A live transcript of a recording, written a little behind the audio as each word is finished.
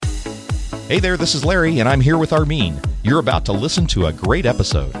Hey there, this is Larry, and I'm here with Armin. You're about to listen to a great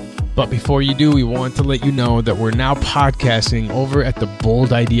episode. But before you do, we want to let you know that we're now podcasting over at the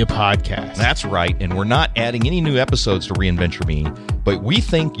Bold Idea Podcast. That's right, and we're not adding any new episodes to Reinventure Me, but we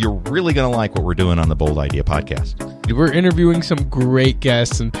think you're really going to like what we're doing on the Bold Idea Podcast. We're interviewing some great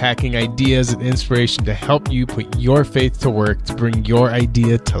guests and packing ideas and inspiration to help you put your faith to work to bring your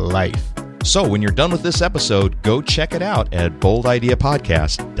idea to life. So when you're done with this episode, go check it out at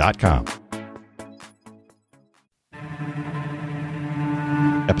boldideapodcast.com.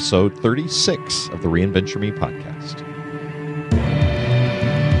 Episode 36 of the Reinventure Me podcast.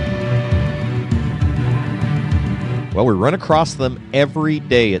 Well, we run across them every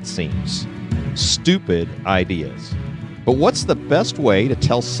day, it seems. Stupid ideas. But what's the best way to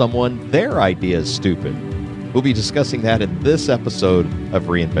tell someone their idea is stupid? We'll be discussing that in this episode of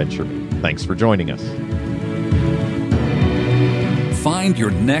Reinventure Me. Thanks for joining us. Find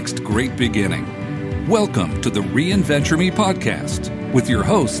your next great beginning. Welcome to the Reinventure Me podcast with your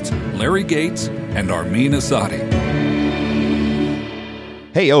hosts, Larry Gates and Armin Asadi.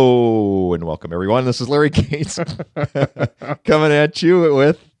 Hey-o, and welcome, everyone. This is Larry Gates coming at you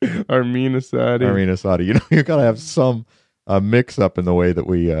with Armin Asadi. Armin Asadi. You know, you got to have some mix-up in the way that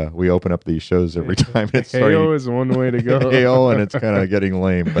we open up these shows every time. Hey-o is one way to go. Hey-o, and it's kind of getting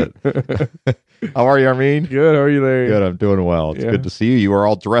lame. But how are you, Armin? Good. How are you, Larry? Good. I'm doing well. It's good to see you. You are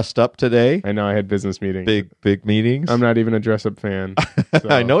all dressed up today. I know. I had business meetings. Big meetings. I'm not even a dress-up fan. So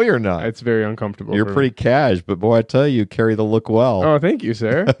I know you're not. It's very uncomfortable. You're pretty cash, but boy, I tell you carry the look well. Oh, thank you,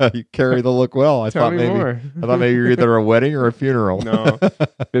 sir. You carry the look well. Tell me more. I thought maybe you're either a wedding or a funeral. No,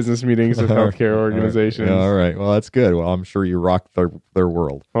 business meetings with healthcare organizations. All right. Well, that's good. Well, I'm sure you rock their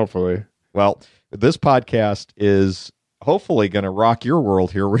world. Hopefully. Well, this podcast is hopefully going to rock your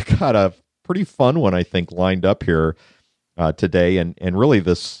world here. We got a pretty fun one, I think, lined up here today. And really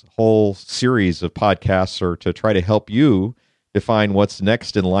this whole series of podcasts are to try to help you define what's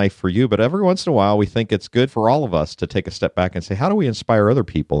next in life for you. But every once in a while, we think it's good for all of us to take a step back and say, how do we inspire other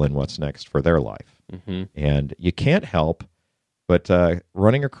people in what's next for their life? Mm-hmm. And you can't help but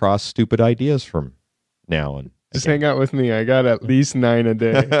running across stupid ideas from now and just hang out with me. I got at least 9 a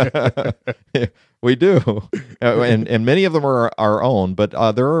day. We do. And many of them are our own, but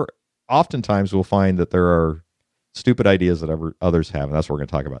there are oftentimes we'll find that there are stupid ideas that others have, and that's what we're going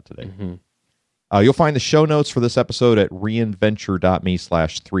to talk about today. Mm-hmm. You'll find the show notes for this episode at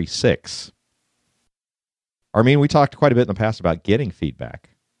reinventure.me/36. Armin, we talked quite a bit in the past about getting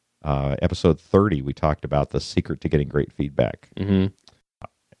feedback. Episode 30, we talked about the secret to getting great feedback. Mm-hmm.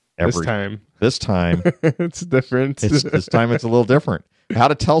 This time it's different. This time it's a little different. How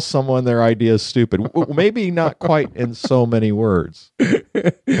to tell someone their idea is stupid. Maybe not quite in so many words.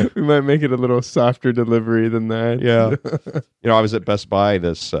 We might make it a little softer delivery than that. Yeah. I was at Best Buy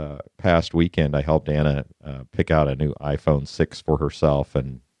this past weekend. I helped Anna pick out a new iPhone 6 for herself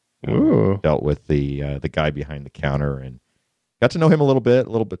and dealt with the guy behind the counter and got to know him a little bit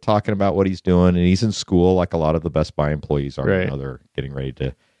talking about what he's doing. And he's in school like a lot of the Best Buy employees are. Right. You know, they're getting ready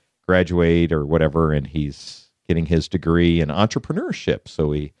to graduate or whatever, and he's getting his degree in entrepreneurship. So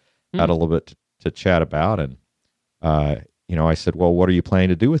we had a little bit to chat about, and I said, well, what are you planning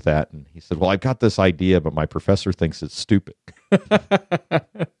to do with that? And he said, well, I've got this idea, but my professor thinks it's stupid.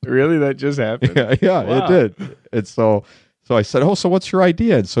 Really? That just happened? Yeah, wow. It did. And so I said, oh, so what's your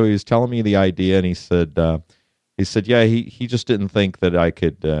idea? And so he was telling me the idea, and he said, yeah, he just didn't think that I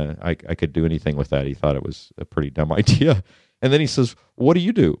could do anything with that. He thought it was a pretty dumb idea. And then he says, what do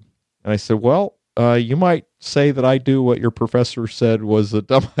you do? And I said, well, you might say that I do what your professor said was a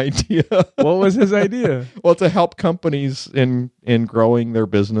dumb idea. What was his idea? Well, to help companies in growing their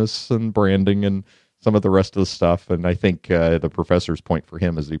business and branding and some of the rest of the stuff. And I think the professor's point for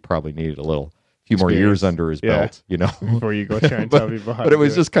him is he probably needed a few more years under his belt, before you go try and tell people how to do it. But it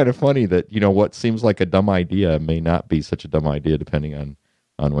was just kind of funny that, what seems like a dumb idea may not be such a dumb idea depending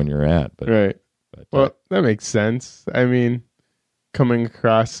on when you're at. But, right. Well, that makes sense. I mean, coming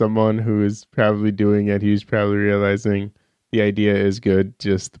across someone who is probably doing it, he's probably realizing the idea is good,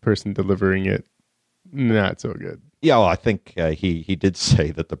 just the person delivering it, not so good. Yeah, well, I think he did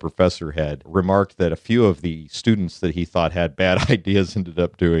say that the professor had remarked that a few of the students that he thought had bad ideas ended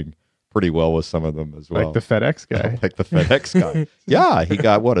up doing pretty well with some of them as well. Like the FedEx guy. Like the FedEx guy. Yeah, he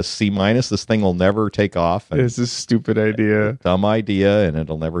got, a C-. This thing will never take off. And it's a stupid idea. Dumb idea, and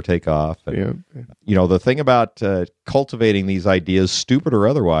it'll never take off. And, the thing about cultivating these ideas, stupid or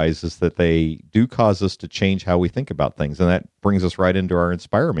otherwise, is that they do cause us to change how we think about things. And that brings us right into our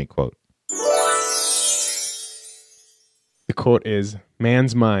Inspire Me quote. The quote is,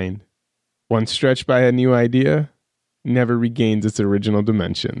 man's mind, once stretched by a new idea, never regains its original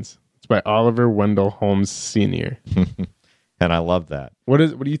dimensions. It's by Oliver Wendell Holmes Sr. And I love that. What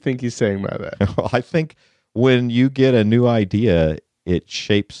do you think he's saying by that? Well, I think when you get a new idea, it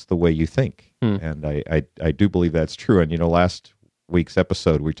shapes the way you think. And I do believe that's true. And, last week's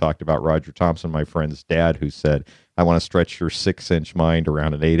episode, we talked about Roger Thompson, my friend's dad, who said, I want to stretch your 6-inch mind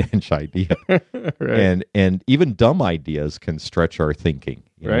around an 8-inch idea. Right. And even dumb ideas can stretch our thinking.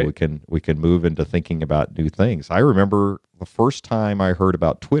 Right. We can move into thinking about new things. I remember the first time I heard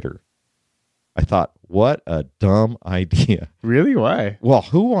about Twitter, I thought, what a dumb idea. Really? Why? Well,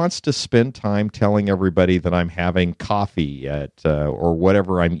 who wants to spend time telling everybody that I'm having coffee at or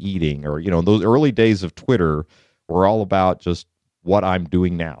whatever I'm eating? Or, those early days of Twitter were all about just what I'm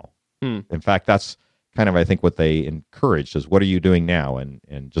doing now. In fact, that's kind of, I think, what they encouraged is what are you doing now?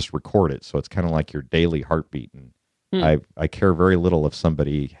 And just record it. So it's kind of like your daily heartbeat. And I care very little if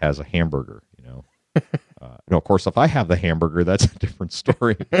somebody has a hamburger, of course, if I have the hamburger, that's a different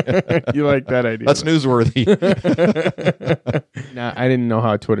story. You like that idea? That's newsworthy. Nah, I didn't know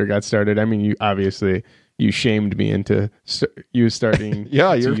how Twitter got started. I mean, you shamed me into you starting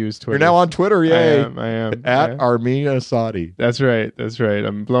to use Twitter. You're now on Twitter, yay. I am. At Armin Asadi. That's right.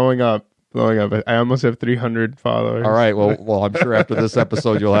 I'm blowing up. I almost have 300 followers. All right. Well, I'm sure after this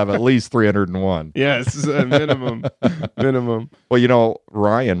episode, you'll have at least 301. Yes, minimum. Well,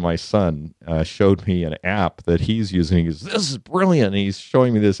 Ryan, my son, showed me an app that he's using. He goes, this is brilliant. And he's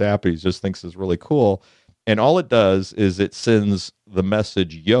showing me this app he just thinks is really cool. And all it does is it sends the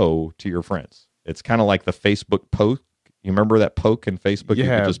message, yo, to your friends. It's kind of like the Facebook poke. You remember that poke in Facebook? Yeah. You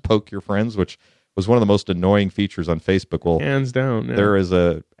could just poke your friends, which was one of the most annoying features on Facebook. Well, hands down. Yeah. There is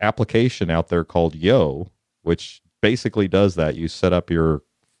a application out there called Yo, which basically does that. You set up your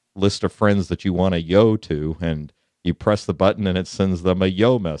list of friends that you want a yo to, and you press the button, and it sends them a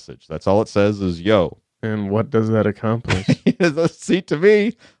yo message. That's all it says is yo. And what does that accomplish? See, to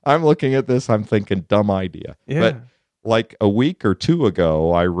me, I'm looking at this, I'm thinking, dumb idea. Yeah. But like a week or two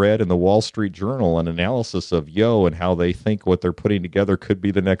ago, I read in the Wall Street Journal an analysis of Yo and how they think what they're putting together could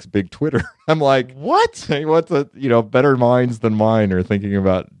be the next big Twitter. I'm like, what? What the, better minds than mine are thinking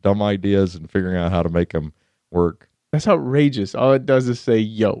about dumb ideas and figuring out how to make them work. That's outrageous. All it does is say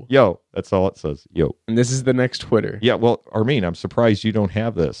yo. Yo. That's all it says. Yo. And this is the next Twitter. Yeah, well, Armin, I'm surprised you don't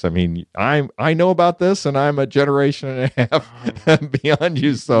have this. I mean, I know about this, and I'm a generation and a half beyond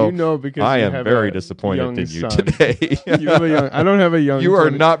you, so because I you am have very a disappointed young in you son. today. You have a young. I don't have a young. You are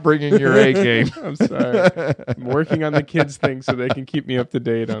 20 not bringing your A game. I'm sorry. I'm working on the kids thing so they can keep me up to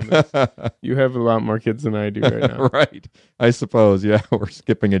date on this. You have a lot more kids than I do right now. Right. I suppose. Yeah, we're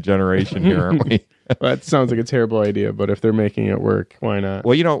skipping a generation here, aren't we? Well, that sounds like a terrible idea, but if they're making it work, why not?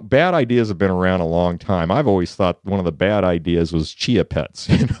 Well, bad ideas have been around a long time. I've always thought one of the bad ideas was chia pets.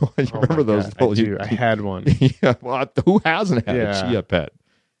 You remember those? God, I had one. Yeah. Well, who hasn't had a chia pet?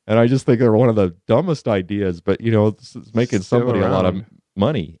 And I just think they're one of the dumbest ideas. But it's making Still somebody around. a lot of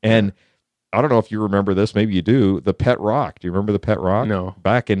money. And I don't know if you remember this. Maybe you do. The pet rock. Do you remember the pet rock? No.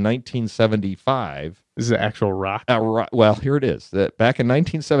 Back in 1975. This is an actual rock. Well, here it is. Back in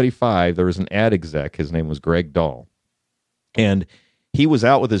 1975, there was an ad exec. His name was Greg Dahl. And he was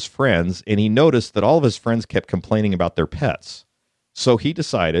out with his friends, and he noticed that all of his friends kept complaining about their pets. So he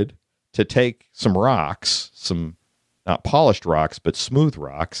decided to take some rocks, some not polished rocks, but smooth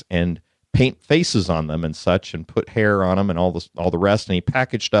rocks, and paint faces on them and such, and put hair on them and all the rest. And he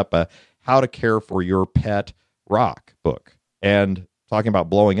packaged up a How to Care for Your Pet rock book. And talking about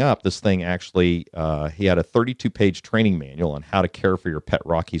blowing up, this thing actually, he had a 32-page training manual on how to care for your pet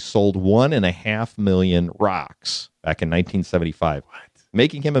rock. He sold 1.5 million rocks back in 1975,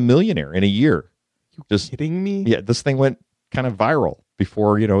 making him a millionaire in a year. Just kidding me? Yeah, this thing went kind of viral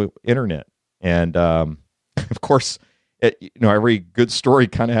before, internet. And, of course, every good story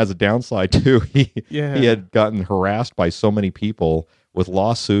kind of has a downside, too. He had gotten harassed by so many people with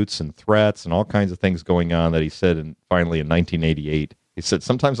lawsuits and threats and all kinds of things going on that he said, finally in 1988, he said,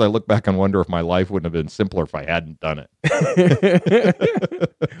 sometimes I look back and wonder if my life wouldn't have been simpler if I hadn't done it.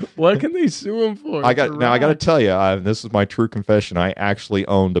 What can they sue him for? I got to tell you, this is my true confession. I actually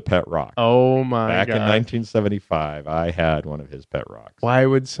owned a pet rock. Oh my God. Back in 1975, I had one of his pet rocks. Why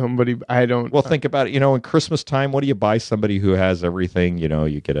would somebody, Well, think about it. In Christmas time, what do you buy somebody who has everything?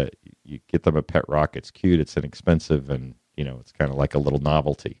 You get them a pet rock. It's cute. It's inexpensive. And, it's kind of like a little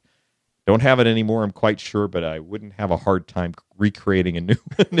novelty. Don't have it anymore, I'm quite sure, but I wouldn't have a hard time recreating a new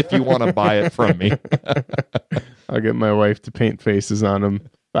one if you want to buy it from me. I'll get my wife to paint faces on them.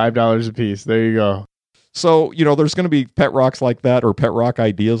 $5 a piece. There you go. So, there's going to be pet rocks like that or pet rock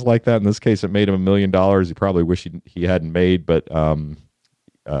ideas like that. In this case, it made him $1 million. He probably wish he hadn't made, but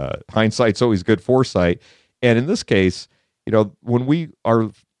hindsight's always good foresight. And in this case, when we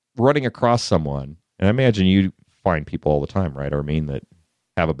are running across someone, and I imagine you find people all the time, right, Armin, that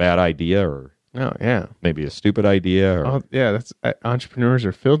have a bad idea or Oh, yeah. maybe a stupid idea. Or... Oh, yeah. That's entrepreneurs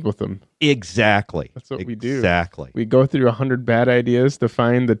are filled with them. Exactly. That's what we do. Exactly. We go through 100 bad ideas to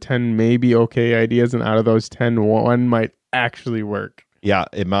find the 10 maybe okay ideas, and out of those 10, one might actually work. Yeah,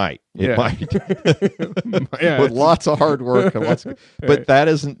 it might. It might. Yeah, with lots of hard work and lots of, but that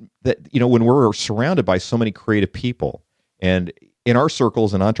isn't that, when we're surrounded by so many creative people, and in our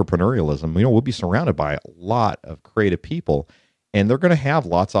circles in entrepreneurialism, we'll be surrounded by a lot of creative people, and they're going to have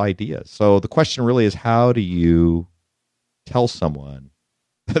lots of ideas. So the question really is, how do you tell someone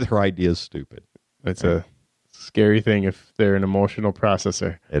that their idea is stupid? It's a scary thing if they're an emotional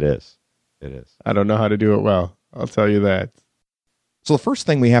processor. It is. It is. I don't know how to do it well. I'll tell you that. So the first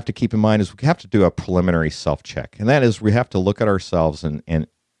thing we have to keep in mind is we have to do a preliminary self-check. And that is we have to look at ourselves and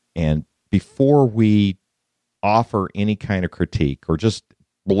before we offer any kind of critique or just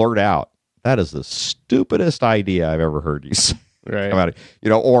blurt out, that is the stupidest idea I've ever heard you say. Right.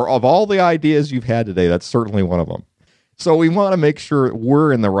 Or of all the ideas you've had today, that's certainly one of them. So we want to make sure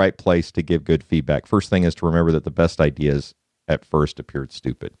we're in the right place to give good feedback. First thing is to remember that the best ideas at first appeared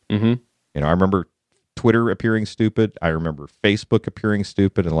stupid. Mm-hmm. I remember Twitter appearing stupid. I remember Facebook appearing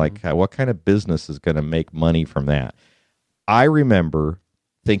stupid, and what kind of business is going to make money from that? I remember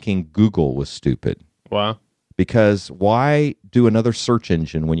thinking Google was stupid. Wow. Because why do another search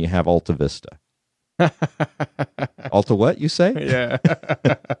engine when you have Alta Vista? Alta what, you say? Yeah.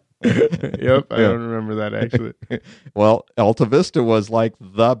 Yep, I don't remember that actually. Well, Alta Vista was like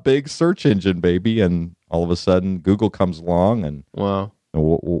the big search engine, baby, and all of a sudden Google comes along, and wow.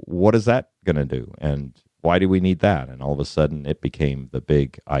 What is that going to do? And why do we need that? And all of a sudden it became the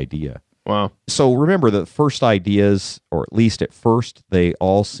big idea. Wow. So remember that first ideas, or at least at first, they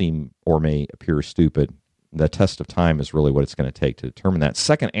all seem or may appear stupid. The test of time is really what it's going to take to determine that.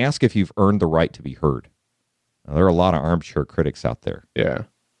 Second, ask if you've earned the right to be heard. Now, there are a lot of armchair critics out there. Yeah.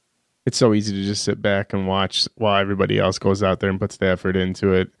 It's so easy to just sit back and watch while everybody else goes out there and puts the effort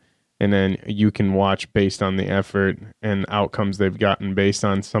into it. And then you can watch based on the effort and outcomes they've gotten based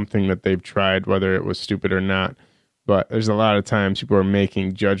on something that they've tried, whether it was stupid or not. But there's a lot of times people are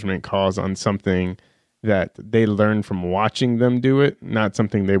making judgment calls on something that they learned from watching them do it, not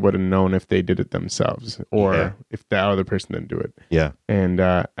something they would have known if they did it themselves or if the other person didn't do it. Yeah. And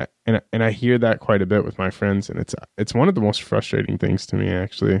I hear that quite a bit with my friends, and it's one of the most frustrating things to me,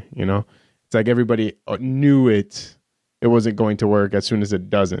 actually. It's like everybody knew it wasn't going to work as soon as it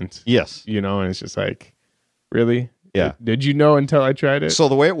doesn't. Yes. And it's just like, really? Yeah. Did you know until I tried it? So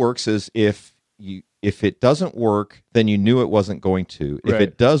the way it works is if it doesn't work, then you knew it wasn't going to. If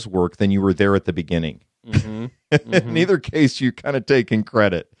it does work, then you were there at the beginning. Mm-hmm. Mm-hmm. In either case, you're kind of taking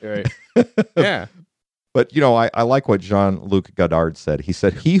credit. Right. Yeah. But, I like what Jean-Luc Godard said. He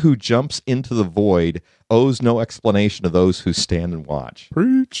said, "He who jumps into the void owes no explanation to those who stand and watch."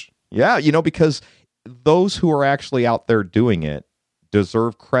 Preach. Yeah, because those who are actually out there doing it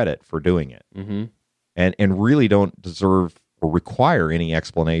deserve credit for doing it. Mm-hmm. And really don't deserve or require any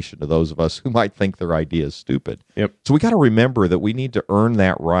explanation to those of us who might think their idea is stupid. Yep. So we got to remember that we need to earn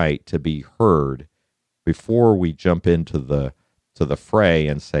that right to be heard before we jump into the fray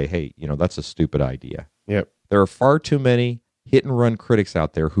and say, hey, that's a stupid idea. Yep. There are far too many hit and run critics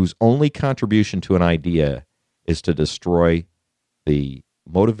out there whose only contribution to an idea is to destroy the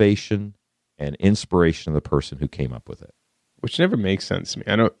motivation and inspiration of the person who came up with it. Which never makes sense to me.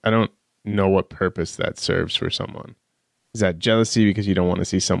 I don't know what purpose that serves for someone. Is that jealousy because you don't want to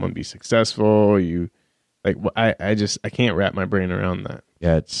see someone be successful? I can't wrap my brain around that.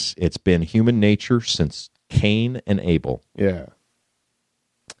 Yeah, it's been human nature since Cain and Abel. Yeah.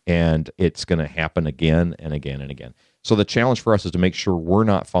 And it's going to happen again and again and again. So the challenge for us is to make sure we're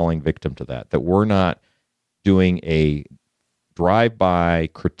not falling victim to that we're not doing a drive-by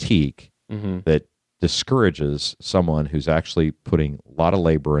critique that discourages someone who's actually putting a lot of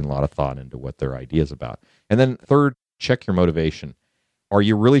labor and a lot of thought into what their idea is about. And then third, check your motivation. Are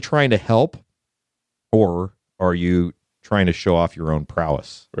you really trying to help, or are you trying to show off your own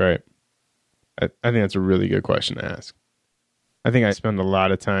prowess? Right. I think that's a really good question to ask. I think I spent a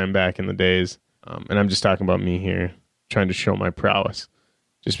lot of time back in the days, and I'm just talking about me here, trying to show my prowess,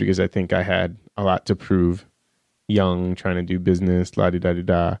 just because I think I had a lot to prove. Young, trying to do business,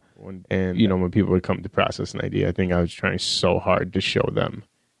 la-di-da-di-da. And, when people would come to process an idea, I think I was trying so hard to show them,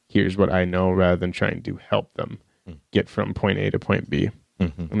 here's what I know, rather than trying to help them get from point A to point B.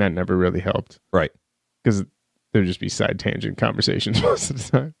 Mm-hmm. And that never really helped. Right. Because there'd just be side tangent conversations most of the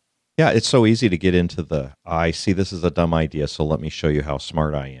time. Yeah, it's so easy to get into I see this is a dumb idea, so let me show you how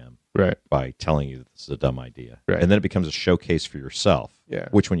smart I am. Right. by telling you that this is a dumb idea. Right. And then it becomes a showcase for yourself, Yeah.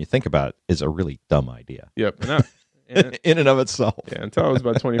 which when you think about it is a really dumb idea Yep. in and of itself. Yeah, until I was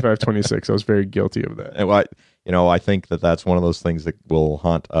about 25, 26, I was very guilty of that. And I think that that's one of those things that will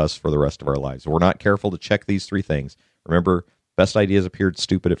haunt us for the rest of our lives. We're not careful to check these three things. Remember, best ideas appeared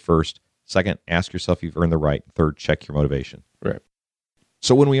stupid at first. Second, ask yourself if you've earned the right. Third, check your motivation. Right.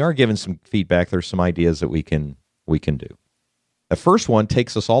 So when we are given some feedback, there's some ideas that we can do. The first one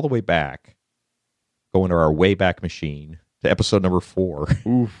takes us all the way back, go into our Wayback Machine to episode number 4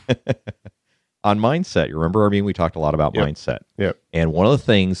 Oof. on mindset. You remember, we talked a lot about mindset. Yep. And one of the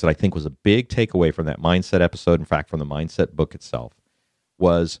things that I think was a big takeaway from that mindset episode, in fact, from the mindset book itself,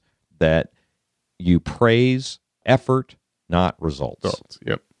 was that you praise effort, not results.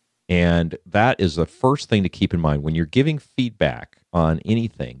 Yep. And that is the first thing to keep in mind. When you're giving feedback on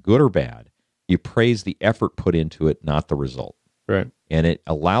anything, good or bad, you praise the effort put into it, not the result. Right. And it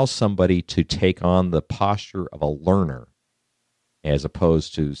allows somebody to take on the posture of a learner as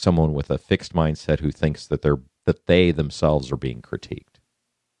opposed to someone with a fixed mindset who thinks that they themselves are being critiqued.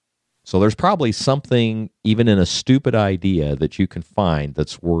 So there's probably something, even in a stupid idea, that you can find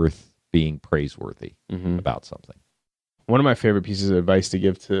that's worth being praiseworthy about something. One of my favorite pieces of advice to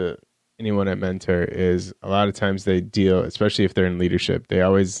give to anyone at Mentor is a lot of times they deal, especially if they're in leadership,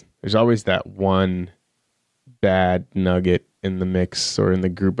 there's always that one bad nugget in the mix or in the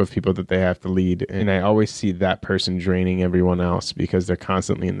group of people that they have to lead. And I always see that person draining everyone else because they're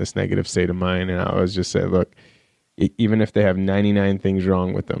constantly in this negative state of mind. And I always just say, look, even if they have 99 things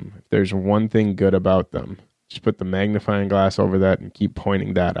wrong with them, if there's one thing good about them, just put the magnifying glass over that and keep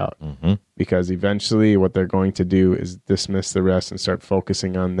pointing that out. Because eventually what they're going to do is dismiss the rest and start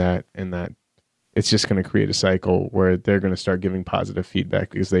focusing on that, and that it's just going to create a cycle where they're going to start giving positive feedback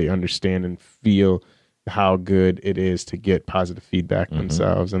because they understand and feel how good it is to get positive feedback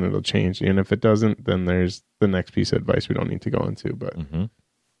themselves, and it'll change. And if it doesn't, then there's the next piece of advice we don't need to go into. But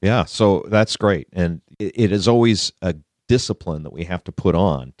yeah, so that's great. And it is always a discipline that we have to put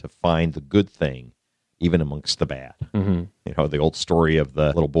on to find the good thing, even amongst the bad. The old story of the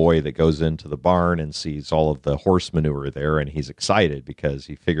little boy that goes into the barn and sees all of the horse manure there, and he's excited because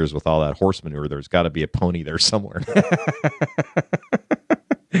he figures with all that horse manure, there's got to be a pony there somewhere.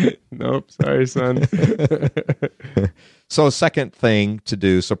 Nope, sorry, son. So second thing to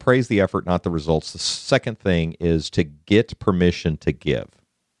do, so praise the effort, not the results. The second thing is to get permission to give.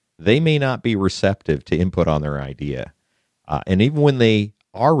 They may not be receptive to input on their idea. And even when they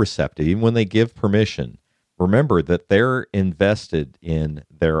are receptive, even when they give permission, remember that they're invested in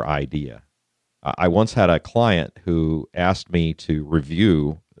their idea. I once had a client who asked me to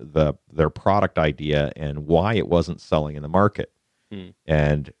review their product idea and why it wasn't selling in the market.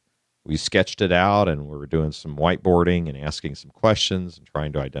 And we sketched it out, and we were doing some whiteboarding and asking some questions and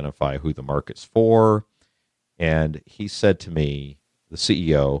trying to identify who the market's for. And he said to me, the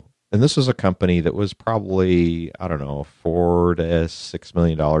CEO, and this was a company that was probably, I don't know, $4 to $6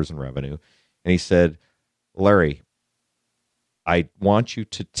 million in revenue. And he said, Larry, I want you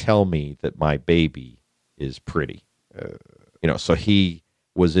to tell me that my baby is pretty. So he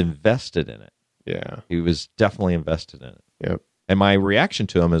was invested in it. Yeah. He was definitely invested in it. Yep. And my reaction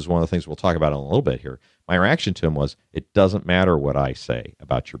to him is one of the things we'll talk about in a little bit here. My reaction to him was, it doesn't matter what I say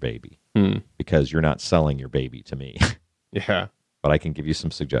about your baby because you're not selling your baby to me. Yeah. But I can give you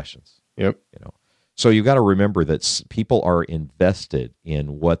some suggestions. Yep. So you've got to remember that people are invested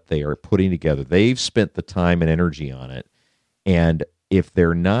in what they are putting together. They've spent the time and energy on it. And if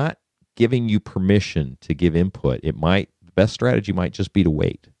they're not giving you permission to give input, the best strategy might just be to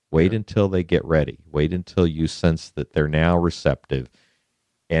wait. Wait until they get ready. Wait until you sense that they're now receptive.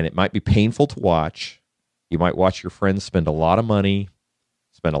 And it might be painful to watch. You might watch your friends spend a lot of money,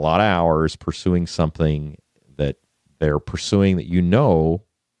 spend a lot of hours pursuing something that they're pursuing that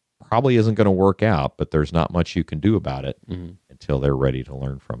probably isn't going to work out, but there's not much you can do about it until they're ready to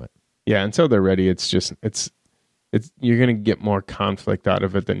learn from it. Yeah, until they're ready, it's you're going to get more conflict out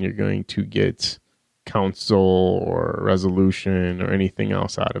of it than you're going to get counsel or resolution or anything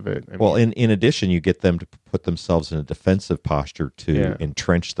else out of it. In addition, you get them to put themselves in a defensive posture to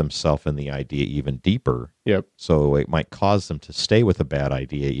entrench themselves in the idea even deeper. Yep. So it might cause them to stay with a bad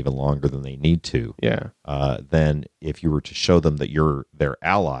idea even longer than they need to. Yeah. Then if you were to show them that you're their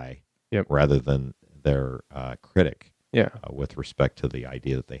ally rather than their critic with respect to the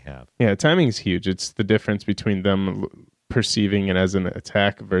idea that they have. Yeah, timing is huge. It's the difference between them perceiving it as an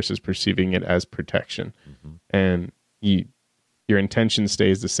attack versus perceiving it as protection. And your intention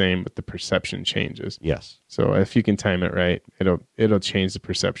stays the same, but the perception changes. Yes. So if you can time it right, it'll change the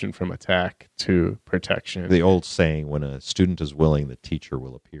perception from attack to protection. The old saying, when a student is willing, the teacher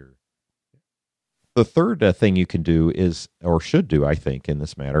will appear. The third thing you can do is, or should do, I think, in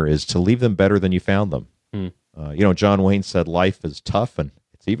this matter, is to leave them better than you found them. John Wayne said life is tough, and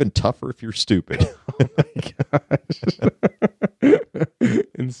it's even tougher if you're stupid. Oh my gosh.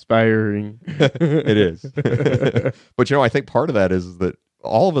 Inspiring. It is. But, I think part of that is that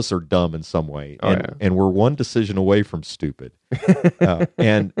all of us are dumb in some way, and we're one decision away from stupid.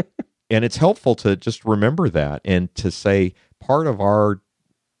 And it's helpful to just remember that and to say part of our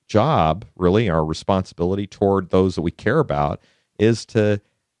job, really, our responsibility toward those that we care about is to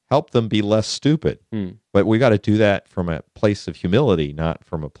help them be less stupid. But we got to do that from a place of humility, not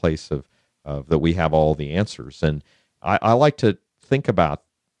from a place of that we have all the answers. And I like to think about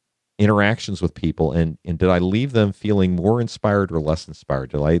interactions with people and did I leave them feeling more inspired or less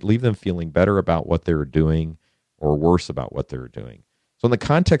inspired? Did I leave them feeling better about what they were doing or worse about what they were doing? So in the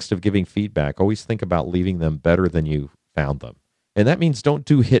context of giving feedback, always think about leaving them better than you found them. And that means don't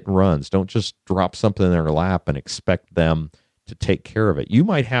do hit and runs. Don't just drop something in their lap and expect them to take care of it. You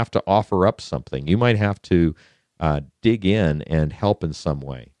might have to offer up something. You might have to dig in and help in some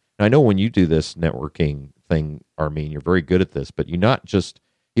way. And I know when you do this networking thing, Armin, you're very good at this, but you don't just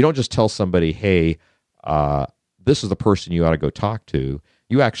tell somebody, hey, this is the person you ought to go talk to.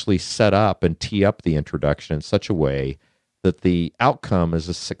 You actually set up and tee up the introduction in such a way that the outcome is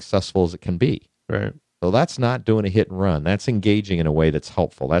as successful as it can be. Right. So that's not doing a hit and run. That's engaging in a way that's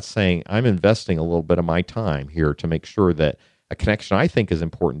helpful. That's saying, I'm investing a little bit of my time here to make sure that a connection I think is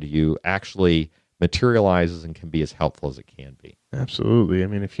important to you actually materializes and can be as helpful as it can be. Absolutely. I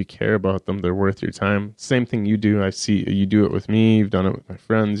mean, if you care about them, they're worth your time. Same thing you do. I see you do it with me. You've done it with my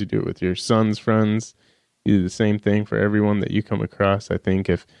friends. You do it with your son's friends. You do the same thing for everyone that you come across. I think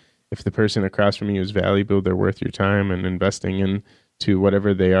if the person across from you is valuable, they're worth your time and investing into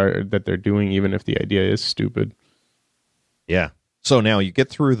whatever they are that they're doing, even if the idea is stupid. Yeah. So now you get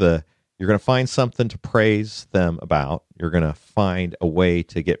through you're going to find something to praise them about. You're going to find a way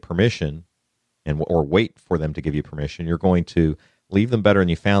to get permission or wait for them to give you permission. You're going to leave them better than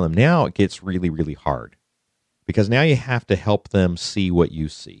you found them. Now it gets really, really hard because now you have to help them see what you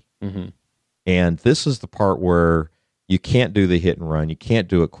see. Mm-hmm. And this is the part where you can't do the hit and run. You can't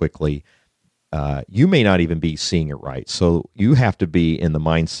do it quickly. You may not even be seeing it right. So you have to be in the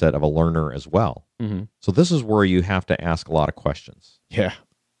mindset of a learner as well. Mm-hmm. So this is where you have to ask a lot of questions. Yeah.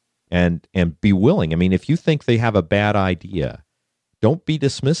 And be willing. I mean, if you think they have a bad idea, don't be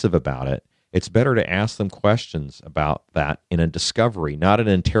dismissive about it. It's better to ask them questions about that in a discovery, not an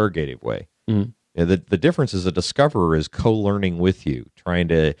interrogative way. Mm-hmm. The difference is a discoverer is co-learning with you, trying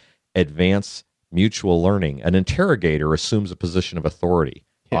to advance mutual learning. An interrogator assumes a position of authority.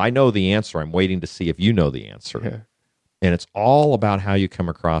 Yeah. Well, I know the answer. I'm waiting to see if you know the answer. Yeah. And it's all about how you come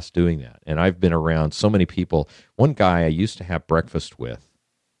across doing that. And I've been around so many people. One guy I used to have breakfast with,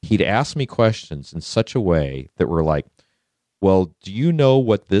 he'd ask me questions in such a way that were like, well, do you know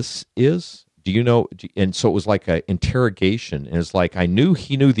what this is? Do you know? And so it was like an interrogation. And it's like, I knew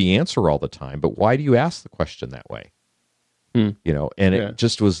he knew the answer all the time, but why do you ask the question that way? And it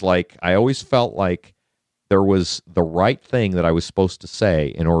just was like, I always felt like there was the right thing that I was supposed to say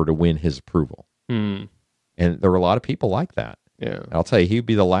in order to win his approval. And there were a lot of people like that. Yeah. I'll tell you, he'd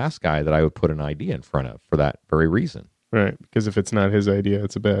be the last guy that I would put an idea in front of for that very reason. Right. Because if it's not his idea,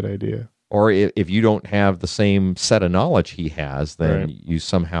 it's a bad idea. Or if you don't have the same set of knowledge he has, then you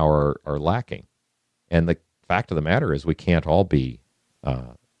somehow are lacking. And the fact of the matter is we can't all be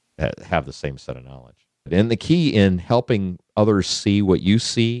have the same set of knowledge. And the key in helping others see what you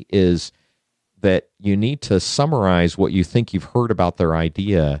see is that you need to summarize what you think you've heard about their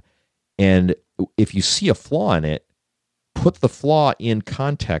idea. And if you see a flaw in it, put the flaw in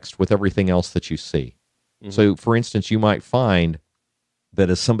context with everything else that you see. Mm-hmm. So, for instance, you might find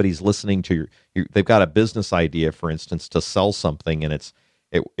that as somebody's listening to they've got a business idea, for instance, to sell something, and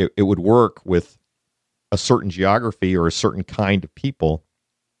it would work with a certain geography or a certain kind of people.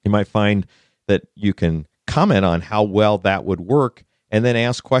 You might find that you can comment on how well that would work, and then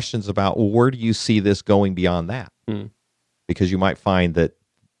ask questions about, well, where do you see this going beyond that? Because you might find that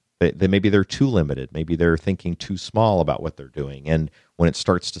maybe they're too limited, maybe they're thinking too small about what they're doing, and when it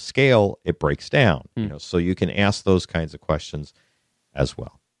starts to scale, it breaks down. So you can ask those kinds of questions as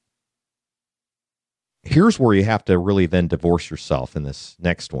well. Here's where you have to really then divorce yourself in this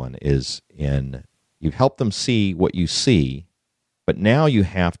next one is you've helped them see what you see, but now you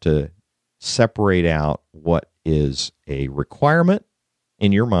have to separate out what is a requirement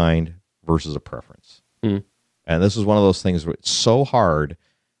in your mind versus a preference. And this is one of those things where it's so hard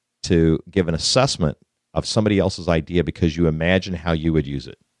to give an assessment of somebody else's idea because you imagine how you would use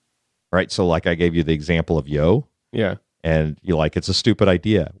it. Right? So like I gave you the example of Yo. Yeah. And you're like, it's a stupid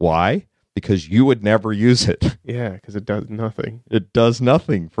idea. Why? because you would never use it. Yeah, because it does nothing. It does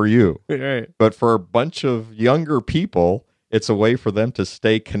nothing for you. Right. But for a bunch of younger people, it's a way for them to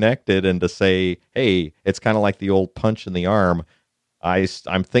stay connected and to say, hey, it's kind of like the old punch in the arm.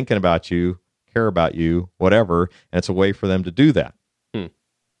 I'm thinking about you, care about you, whatever. And it's a way for them to do that.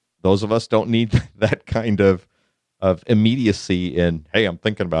 Those of us don't need that kind of immediacy in, hey, I'm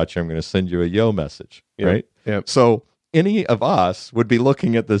thinking about you. I'm going to send you a yo message. Yep. Right. Yep. So any of us would be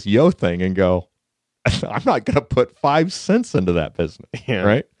looking at this yo thing and go, I'm not going to put 5 cents into that business. Yeah.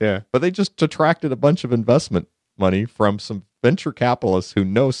 Right. Yeah. But they just attracted a bunch of investment money from some venture capitalists who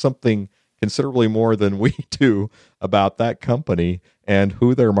know something considerably more than we do about that company and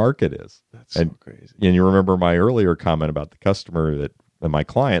who their market is. That's so crazy. And you remember my earlier comment about the customer and my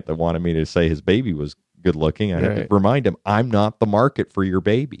client that wanted me to say his baby was good looking. I had to remind him, I'm not the market for your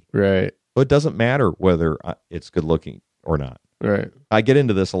baby. Right. So it doesn't matter whether it's good looking or not. Right. I get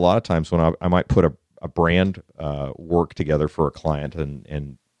into this a lot of times when I might put a brand work together for a client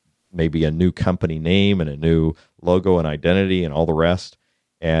and maybe a new company name and a new logo and identity and all the rest.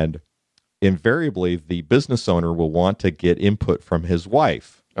 And invariably, the business owner will want to get input from his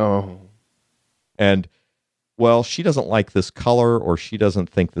wife. Oh. And, well, she doesn't like this color, or she doesn't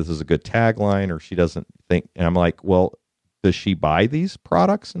think this is a good tagline, or she doesn't think, and I'm like, well, does she buy these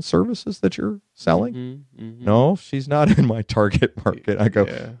products and services that you're selling? Mm-hmm. No, she's not in my target market. I go,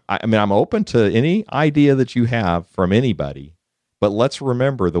 Yeah. I mean, I'm open to any idea that you have from anybody, but let's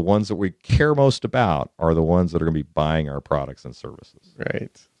remember the ones that we care most about are the ones that are going to be buying our products and services.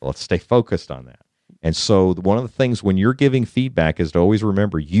 Right. So let's stay focused on that. And so one of the things when you're giving feedback is to always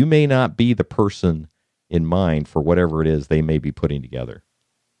remember you may not be the person in mind for whatever it is they may be putting together.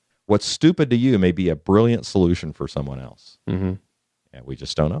 What's stupid to you may be a brilliant solution for someone else. Mm-hmm. And we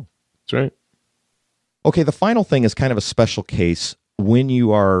just don't know. That's right. Okay, the final thing is kind of a special case when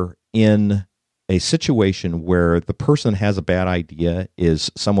you are in a situation where the person has a bad idea is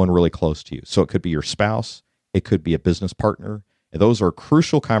someone really close to you. So it could be your spouse, it could be a business partner. Those are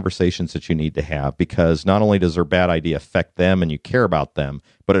crucial conversations that you need to have because not only does their bad idea affect them and you care about them,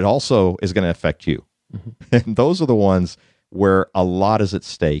 but it also is going to affect you. Mm-hmm. And those are the ones where a lot is at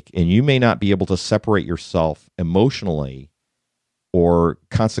stake, and you may not be able to separate yourself emotionally or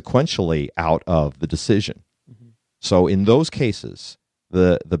consequentially out of the decision. Mm-hmm. So in those cases,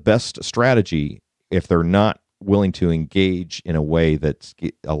 the best strategy, if they're not willing to engage in a way that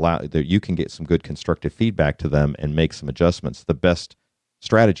you can get some good constructive feedback to them and make some adjustments, the best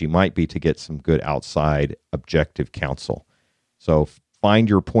strategy might be to get some good outside objective counsel. So find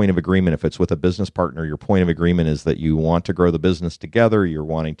your point of agreement. If it's with a business partner, your point of agreement is that you want to grow the business together. You're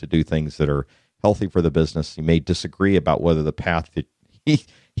wanting to do things that are healthy for the business. You may disagree about whether the path that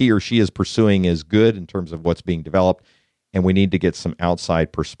he or she is pursuing is good in terms of what's being developed. And we need to get some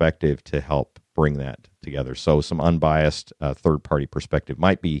outside perspective to help bring that together. So some unbiased third-party perspective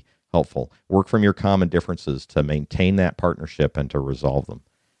might be helpful. Work from your common differences to maintain that partnership and to resolve them.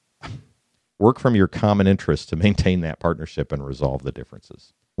 Work from your common interests to maintain that partnership and resolve the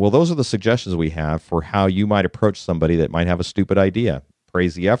differences. Well, those are the suggestions we have for how you might approach somebody that might have a stupid idea.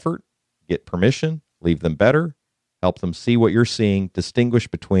 Praise the effort, get permission, leave them better, help them see what you're seeing, distinguish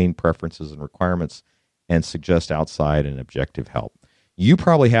between preferences and requirements, and suggest outside and objective help. You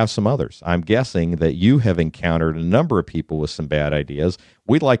probably have some others. I'm guessing that you have encountered a number of people with some bad ideas.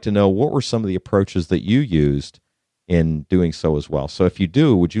 We'd like to know what were some of the approaches that you used in doing so as well. So if you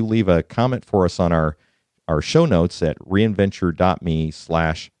do, would you leave a comment for us on our show notes at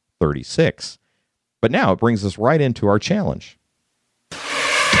reinventure.me/36. But now it brings us right into our challenge.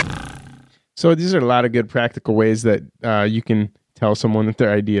 So these are a lot of good practical ways that you can tell someone that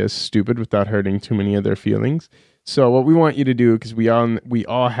their idea is stupid without hurting too many of their feelings. So what we want you to do, because we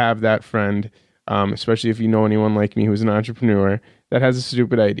all have that friend, especially if you know anyone like me who's an entrepreneur that has a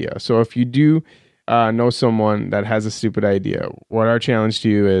stupid idea. So if you do know someone that has a stupid idea, what our challenge to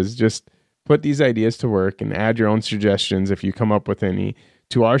you is just put these ideas to work and add your own suggestions if you come up with any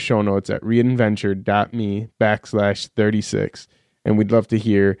to our show notes at reinventure.me/36. And we'd love to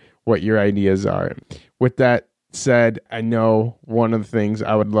hear what your ideas are. With that said, I know one of the things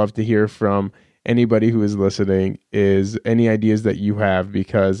I would love to hear from anybody who is listening is any ideas that you have,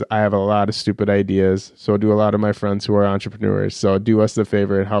 because I have a lot of stupid ideas. So do a lot of my friends who are entrepreneurs. So do us the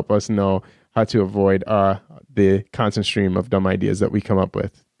favor and help us know how to avoid the constant stream of dumb ideas that we come up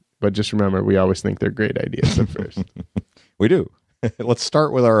with. But just remember, we always think they're great ideas at first. We do. Let's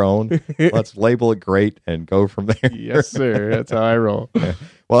start with our own. Let's label it great and go from there. Yes, sir. That's how I roll.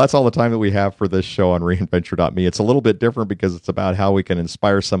 Well, that's all the time that we have for this show on reinventure.me. It's a little bit different because it's about how we can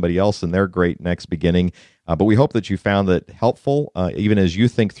inspire somebody else in their great next beginning. But we hope that you found that helpful, even as you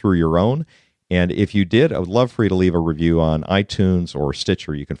think through your own. And if you did, I would love for you to leave a review on iTunes or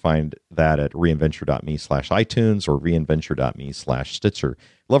Stitcher. You can find that at reinventure.me/iTunes or reinventure.me/Stitcher.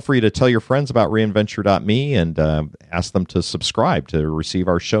 Love for you to tell your friends about reinventure.me and ask them to subscribe to receive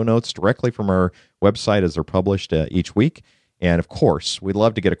our show notes directly from our website as they're published each week. And of course, we'd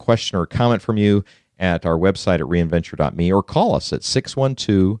love to get a question or a comment from you at our website at reinventure.me or call us at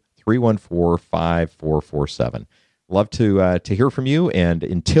 612-314-5447. Love to hear from you. And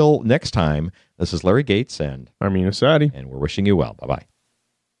until next time, this is Larry Gates and Armin Asadi. And we're wishing you well. Bye-bye.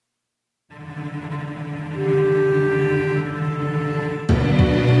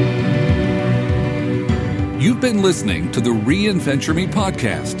 You've been listening to the Reinventure Me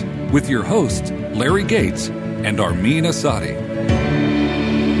podcast with your hosts, Larry Gates and Armin Asadi.